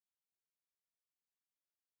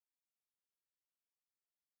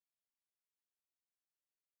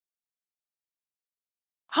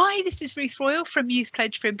Hi, this is Ruth Royal from Youth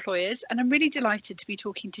Pledge for Employers, and I'm really delighted to be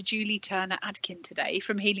talking to Julie Turner-Adkin today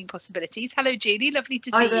from Healing Possibilities. Hello, Julie. Lovely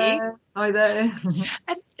to see you. Hi there.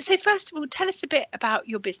 So first of all, tell us a bit about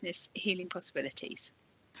your business, Healing Possibilities.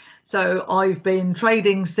 So I've been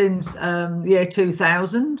trading since the year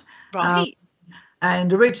 2000. Right.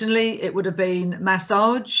 And originally it would have been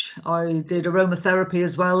massage. I did aromatherapy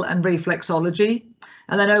as well and reflexology.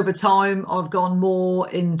 And then over time, I've gone more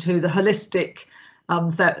into the holistic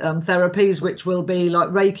therapies, which will be like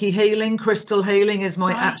Reiki healing. Crystal healing is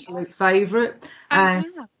my absolute favourite. And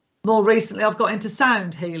more recently, I've got into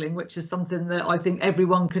sound healing, which is something that I think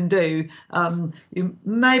everyone can do. You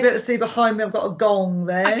may be able to see behind me, I've got a gong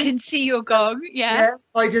there. I can see your gong, yeah.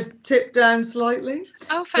 I just tip down slightly.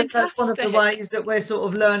 Oh, fantastic. So that's one of the ways that we're sort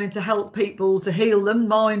of learning to help people to heal them,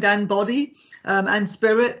 mind and body and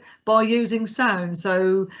spirit, by using sound.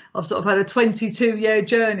 So I've sort of had a 22-year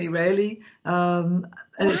journey, really, and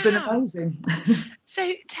it's been amazing.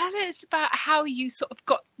 So tell us about how you sort of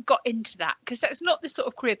got into that, because that's not the sort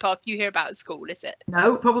of career path you hear about at school, is it?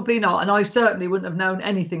 No, probably not. And I certainly wouldn't have known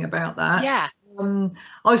anything about that. Yeah.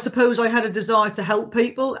 I suppose I had a desire to help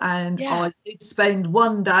people, and I did spend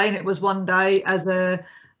one day, and it was one day as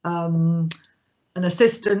an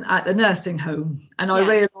assistant at a nursing home, and I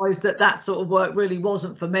realised that that sort of work really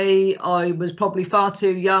wasn't for me. I was probably far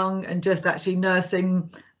too young and just actually nursing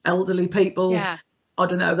elderly people. Yeah. I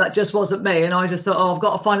don't know, that just wasn't me. And I just thought, I've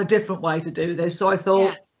got to find a different way to do this. So I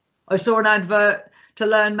thought, I saw an advert to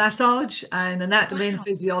learn massage and anatomy and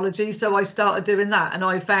physiology. So I started doing that, and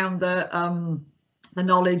I found that the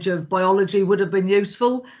knowledge of biology would have been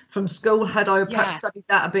useful from school had I perhaps studied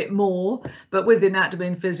that a bit more. But with anatomy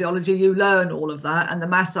and physiology, you learn all of that. And the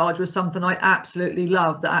massage was something I absolutely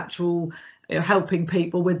loved, the actual helping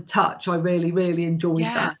people with touch. I really, really enjoyed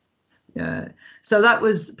that. Yeah, so that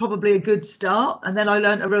was probably a good start. And then I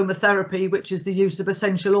learned aromatherapy, which is the use of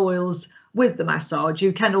essential oils with the massage.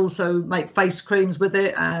 You can also make face creams with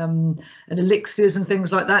it and elixirs and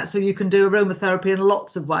things like that. So you can do aromatherapy in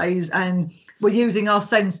lots of ways. And we're using our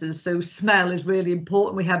senses. So smell is really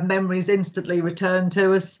important. We have memories instantly returned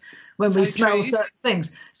to us when we smell certain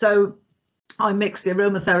things. So I mix the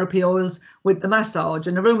aromatherapy oils with the massage,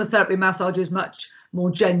 and aromatherapy massage is much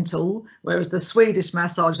more gentle, whereas the Swedish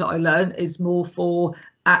massage that I learned is more for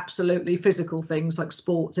absolutely physical things like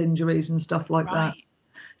sports injuries and stuff like that.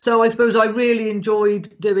 So I suppose I really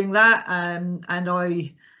enjoyed doing that, and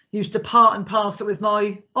I used to part and parcel with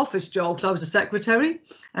my office jobs. I was a secretary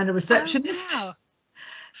and a receptionist. Oh, wow.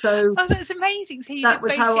 So that's amazing. So you did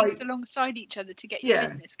both things alongside each other to get your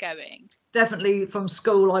business going. Definitely from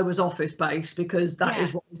school I was office based, because that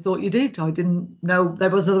is what I thought you did. I didn't know there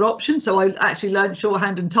was other options. So I actually learned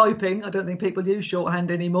shorthand and typing. I don't think people use shorthand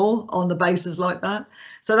anymore on the basis like that.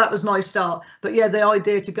 So that was my start. But yeah, the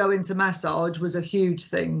idea to go into massage was a huge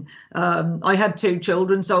thing. I had 2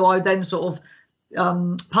 children, so I then sort of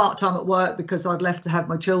part-time at work because I'd left to have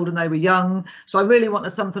my children. They were young, so I really wanted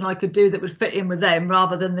something I could do that would fit in with them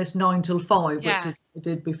rather than this 9 till 5, which is what I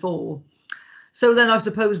did before. So then I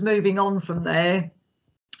suppose moving on from there,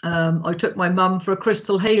 I took my mum for a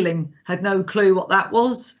crystal healing. Had no clue what that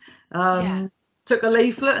was. Took a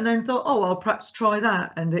leaflet and then thought, oh, I'll perhaps try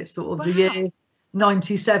that. And it's sort of the year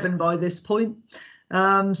 97 by this point.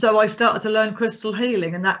 So I started to learn crystal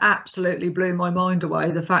healing, and that absolutely blew my mind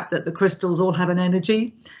away. The fact that the crystals all have an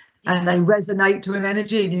energy and they resonate to an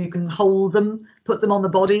energy, and you can hold them, put them on the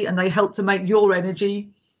body, and they help to make your energy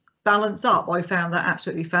balance up. I found that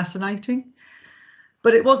absolutely fascinating.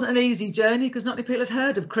 But it wasn't an easy journey, because not many people had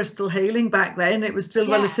heard of crystal healing back then. It was still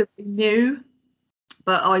relatively new,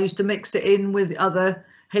 but I used to mix it in with other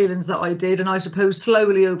healings that I did, and I suppose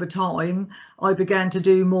slowly over time I began to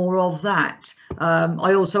do more of that.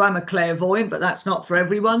 I also am a clairvoyant, but that's not for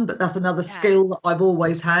everyone, but that's another skill that I've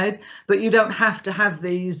always had. But you don't have to have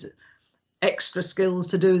these extra skills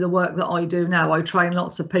to do the work that I do now. I train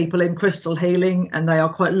lots of people in crystal healing, and they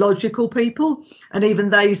are quite logical people, and even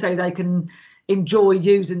they say they can enjoy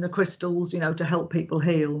using the crystals, to help people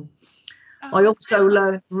heal. I also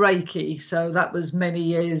learned Reiki, so that was many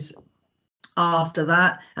years after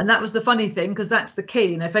that, and that was the funny thing, because that's the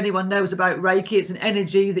key. And if anyone knows about Reiki, it's an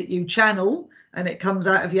energy that you channel and it comes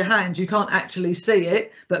out of your hands. You can't actually see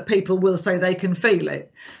it, but people will say they can feel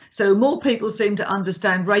it. So more people seem to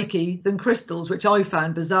understand Reiki than crystals, which I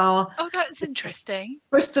found bizarre. Oh, that's interesting.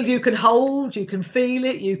 Crystal you can hold, you can feel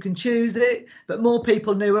it, you can choose it, but more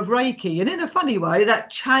people knew of Reiki. And in a funny way, that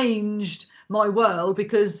changed my world,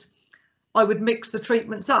 because I would mix the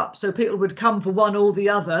treatments up. So people would come for one or the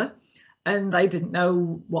other, and they didn't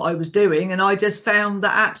know what I was doing. And I just found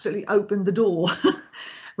that absolutely opened the door,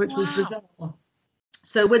 which was bizarre.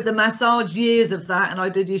 So with the massage, years of that, and I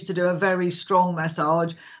did used to do a very strong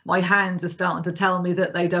massage, my hands are starting to tell me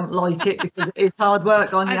that they don't like it because it is hard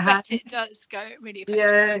work on your hands. I bet it does go really affects.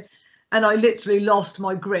 Yeah. And I literally lost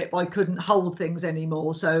my grip. I couldn't hold things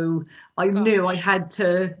anymore. So I knew I had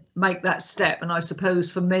to make that step. And I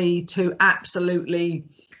suppose for me to absolutely,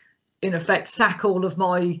 in effect, sack all of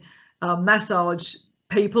my massage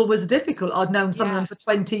people was difficult. I'd known some of them for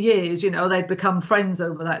 20 years, you know, they'd become friends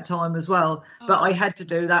over that time as well. But I had to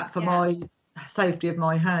do that for my safety of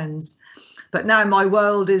my hands. But now my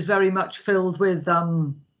world is very much filled with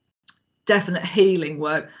definite healing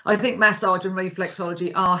work. I think massage and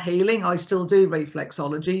reflexology are healing. I still do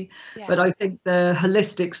reflexology, but I think the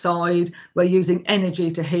holistic side, where using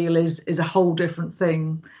energy to heal is a whole different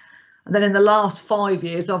thing. And then in the last 5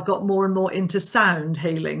 years, I've got more and more into sound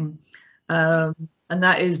healing. And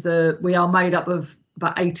that is we are made up of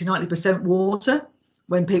about 80–90% water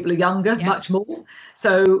when people are younger, much more.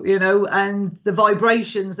 So, you know, and the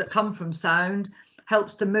vibrations that come from sound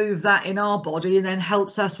helps to move that in our body and then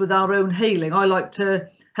helps us with our own healing. I like to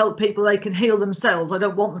help people, they can heal themselves. I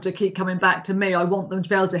don't want them to keep coming back to me. I want them to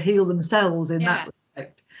be able to heal themselves in that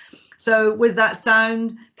respect. So with that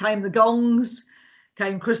sound came the gongs,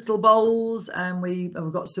 came crystal bowls, and we've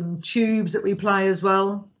got some tubes that we play as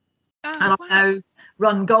well. And I now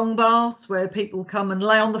run gong baths where people come and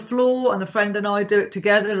lay on the floor, and a friend and I do it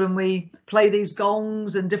together, and we play these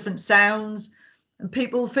gongs and different sounds, and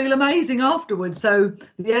people feel amazing afterwards. So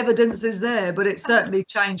the evidence is there, but it certainly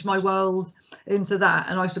changed my world into that.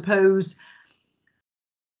 And I suppose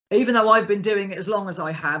even though I've been doing it as long as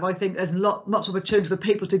I have, I think there's much opportunity for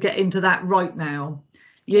people to get into that right now.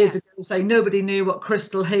 Years ago, say nobody knew what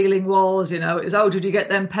crystal healing was. You know, it was, oh, did you get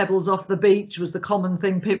them pebbles off the beach, was the common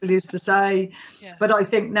thing people used to say. But I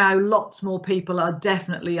think now lots more people are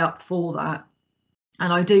definitely up for that.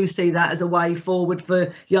 And I do see that as a way forward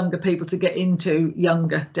for younger people to get into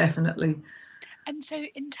younger, definitely. And so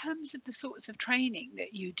in terms of the sorts of training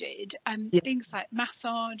that you did, things like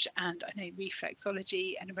massage and I know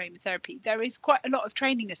reflexology and aromatherapy, there is quite a lot of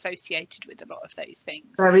training associated with a lot of those things.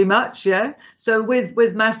 Very much, yeah. So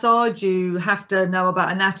with massage, you have to know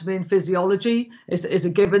about anatomy and physiology. It's a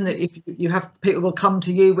given that if you have, people will come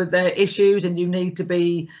to you with their issues and you need to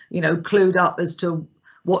be, you know, clued up as to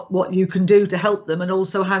what you can do to help them and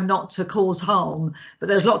also how not to cause harm. But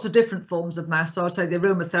there's lots of different forms of massage. So the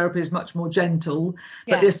aromatherapy is much more gentle,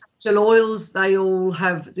 but the essential oils, they all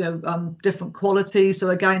have, you know, different qualities.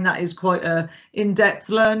 So again, that is quite a in-depth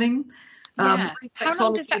learning. How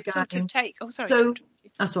long did that sort of take? Oh, sorry. So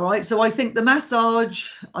that's all right. So I think the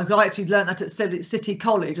massage, I've actually learned that at City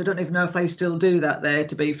College. I don't even know if they still do that there,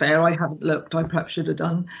 to be fair. I haven't looked. I perhaps should have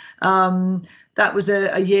done. That was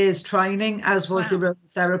a year's training, as was the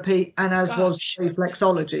aromatherapy and as was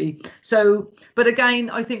reflexology. So, but again,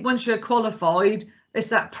 I think once you're qualified, it's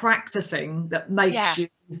that practicing that makes you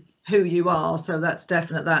who you are. So that's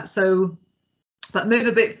definite that. So, but move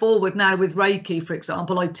a bit forward now with Reiki, for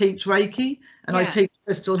example. I teach Reiki and I teach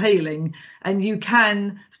crystal healing, and you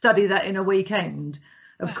can study that in a weekend.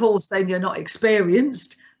 Of course, then you're not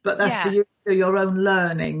experienced, but that's for you to do your own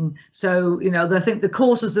learning. So, you know, I think the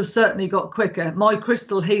courses have certainly got quicker. My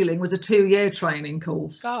crystal healing was a 2-year training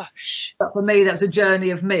course. Gosh. But for me, that's a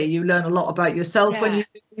journey of me. You learn a lot about yourself when you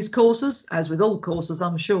do these courses, as with all courses,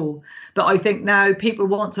 I'm sure. But I think now people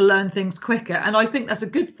want to learn things quicker, and I think that's a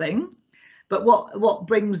good thing. But what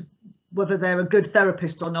brings, whether they're a good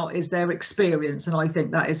therapist or not, is their experience. And I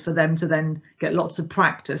think that is for them to then get lots of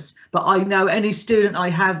practice. But I know any student I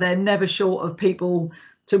have, they're never short of people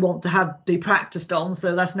to want to be practiced on.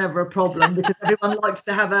 So that's never a problem because everyone likes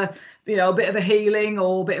to have a bit of a healing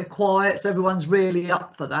or a bit of quiet. So everyone's really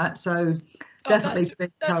up for that. So definitely.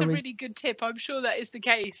 That's a really good tip. I'm sure that is the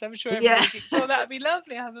case. I'm sure everybody thinks, oh, that would be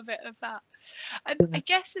lovely. Have a bit of that. I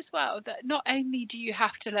guess as well that not only do you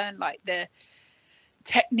have to learn like the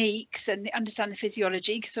techniques and understand the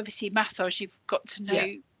physiology, because obviously massage, you've got to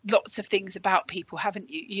know lots of things about people, haven't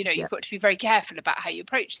you? You know, you've got to be very careful about how you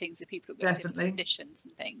approach things with people who've got different conditions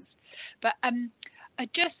and things. But I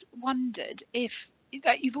just wondered if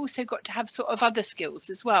that you've also got to have sort of other skills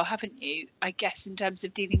as well, haven't you? I guess in terms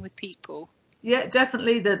of dealing with people. Yeah,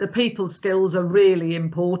 definitely. The people skills are really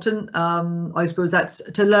important. I suppose that's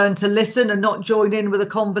to learn to listen and not join in with a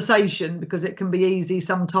conversation, because it can be easy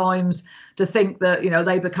sometimes to think that, you know,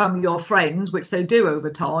 they become your friends, which they do over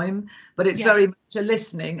time. But it's very much a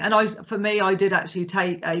listening. And for me, I did actually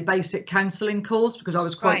take a basic counselling course because I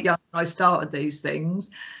was quite young when I started these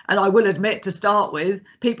things. And I will admit, to start with,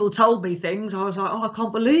 people told me things. I was like, oh, I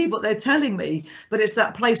can't believe what they're telling me. But it's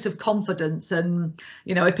that place of confidence. And,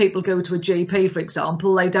 you know, if people go to a GP GP, for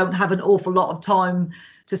example, they don't have an awful lot of time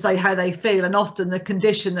to say how they feel, and often the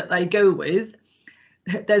condition that they go with,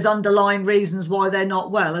 there's underlying reasons why they're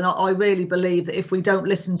not well. And I really believe that if we don't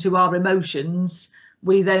listen to our emotions,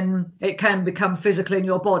 it can become physical in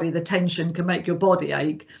your body. The tension can make your body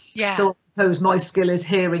ache. Yeah. So I suppose my skill is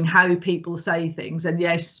hearing how people say things. And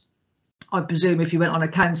yes, I presume if you went on a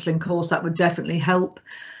counselling course, that would definitely help.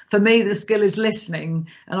 For me, the skill is listening,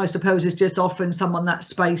 and I suppose it's just offering someone that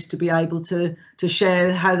space to be able to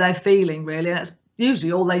share how they're feeling, really. And that's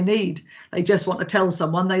usually all they need. They just want to tell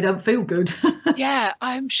someone they don't feel good. Yeah,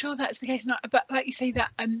 I'm sure that's the case. But like you say,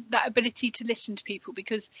 that that ability to listen to people,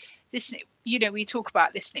 because listening, we talk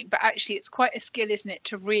about listening, but actually it's quite a skill, isn't it,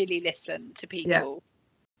 to really listen to people?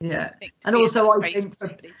 Yeah. And also I think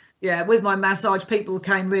with my massage, people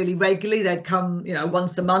came really regularly. They'd come,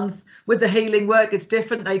 once a month. With the healing work, it's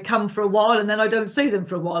different. They come for a while and then I don't see them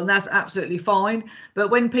for a while, and that's absolutely fine. But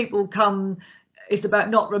when people come, it's about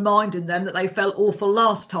not reminding them that they felt awful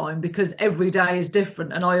last time, because every day is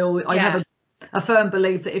different. And I have a firm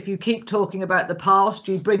belief that if you keep talking about the past,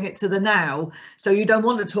 you bring it to the now. So you don't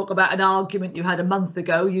want to talk about an argument you had a month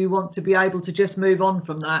ago. You want to be able to just move on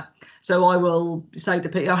from that. So I will say to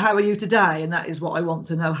people, how are you today? And that is what I want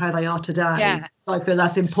to know, how they are today. Yeah. So I feel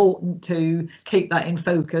that's important to keep that in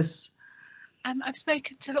focus. And I've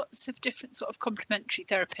spoken to lots of different sort of complementary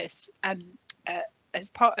therapists as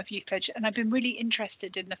part of Youth Pledge, and I've been really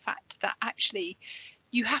interested in the fact that actually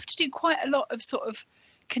you have to do quite a lot of sort of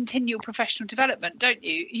continual professional development, don't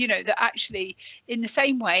you? That actually, in the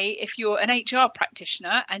same way, if you're an HR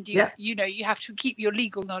practitioner and you have to keep your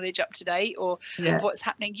legal knowledge up to date or of what's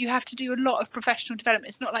happening, you have to do a lot of professional development.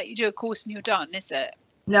 It's not like you do a course and you're done, is it?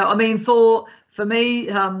 No, I mean, for me,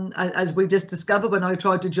 as we just discovered when I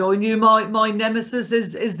tried to join you, my nemesis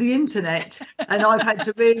is the internet, and I've had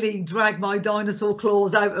to really drag my dinosaur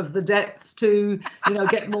claws out of the depths to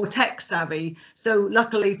get more tech savvy. So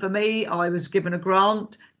luckily for me, I was given a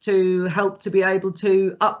grant to help to be able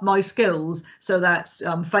to up my skills. So that's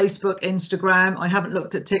Facebook, Instagram. I haven't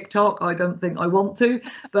looked at TikTok. I don't think I want to,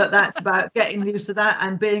 but that's about getting used to that,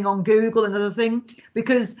 and being on Google, another thing,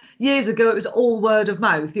 because years ago it was all word of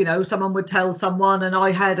mouth. Someone would tell someone, and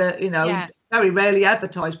I had very rarely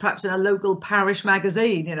advertised, perhaps in a local parish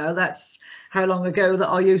magazine. That's how long ago that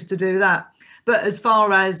I used to do that. But as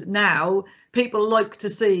far as now, people like to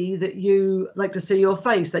see your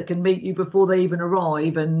face. They can meet you before they even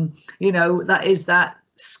arrive. And, that is that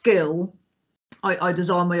skill. I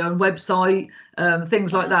design my own website,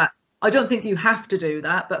 things like that. I don't think you have to do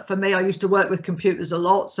that. But for me, I used to work with computers a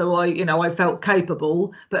lot. So I felt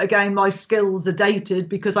capable. But again, my skills are dated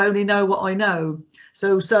because I only know what I know.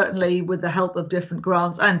 So certainly with the help of different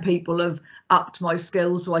grants, and people have upped my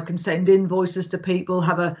skills, so I can send invoices to people,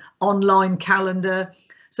 have an online calendar.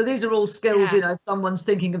 So these are all skills, if someone's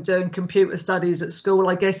thinking of doing computer studies at school,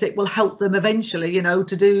 I guess it will help them eventually,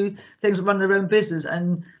 to do things, run their own business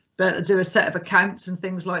and do a set of accounts and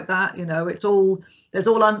things like that. There's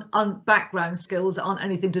all background skills that aren't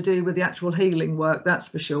anything to do with the actual healing work, that's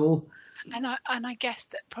for sure. And I guess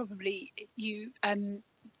that probably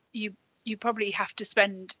you probably have to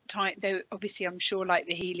spend time, though obviously I'm sure like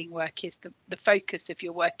the healing work is the focus of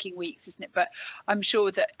your working weeks, isn't it? But I'm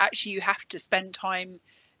sure that actually you have to spend time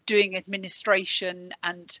doing administration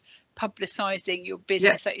and publicising your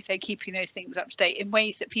business, like you say, keeping those things up to date in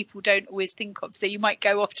ways that people don't always think of. So you might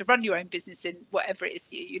go off to run your own business in whatever it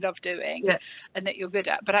is you love doing and that you're good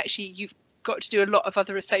at, but actually you've got to do a lot of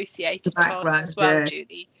other associated tasks as well,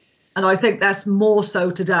 Julie. And I think that's more so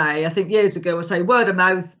today. I think years ago, I say word of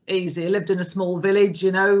mouth, easy. I lived in a small village,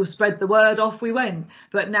 spread the word, off we went.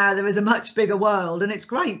 But now there is a much bigger world, and it's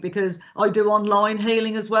great because I do online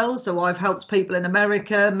healing as well. So I've helped people in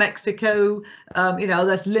America, Mexico,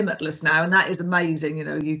 that's limitless now. And that is amazing.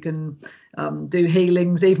 You can do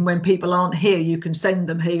healings even when people aren't here. You can send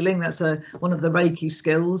them healing. That's one of the Reiki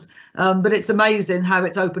skills. But it's amazing how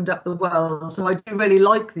it's opened up the world. So I do really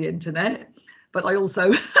like the internet. But I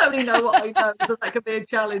also only know what I know, so that can be a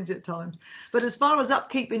challenge at times. But as far as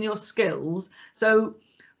upkeeping your skills, so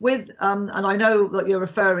with, and I know that you're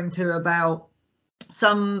referring to about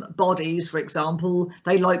some bodies, for example,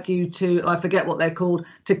 they like you to, I forget what they're called,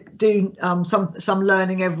 to do some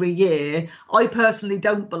learning every year. I personally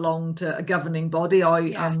don't belong to a governing body.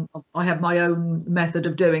 I have my own method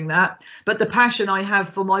of doing that. But the passion I have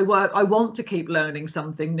for my work, I want to keep learning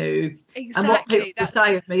something new. Exactly. And what people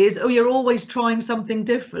say of me is, oh, you're always trying something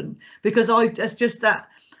different, because it's just that.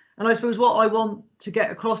 And I suppose what I want to get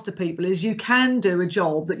across to people is you can do a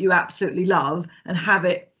job that you absolutely love and have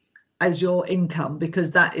it as your income, because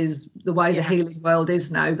that is the way the healing world is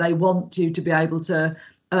now. They want you to be able to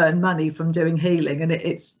earn money from doing healing, and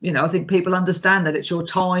it's, you know, I think people understand that it's your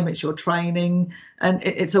time, it's your training, and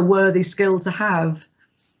it's a worthy skill to have.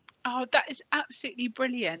 Oh, that is absolutely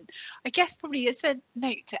brilliant. I guess probably as a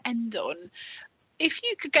note to end on, if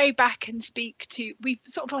you could go back and speak to, we've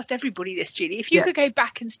sort of asked everybody this, Julie, if you could go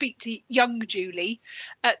back and speak to young Julie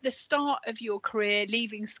at the start of your career,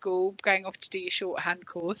 leaving school, going off to do your shorthand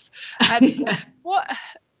course,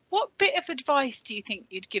 what bit of advice do you think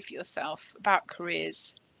you'd give yourself about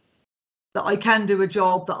careers? That I can do a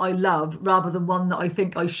job that I love rather than one that I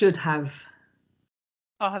think I should have.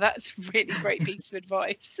 Oh, that's a really great piece of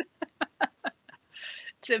advice.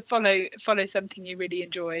 To follow something you really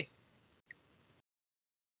enjoy.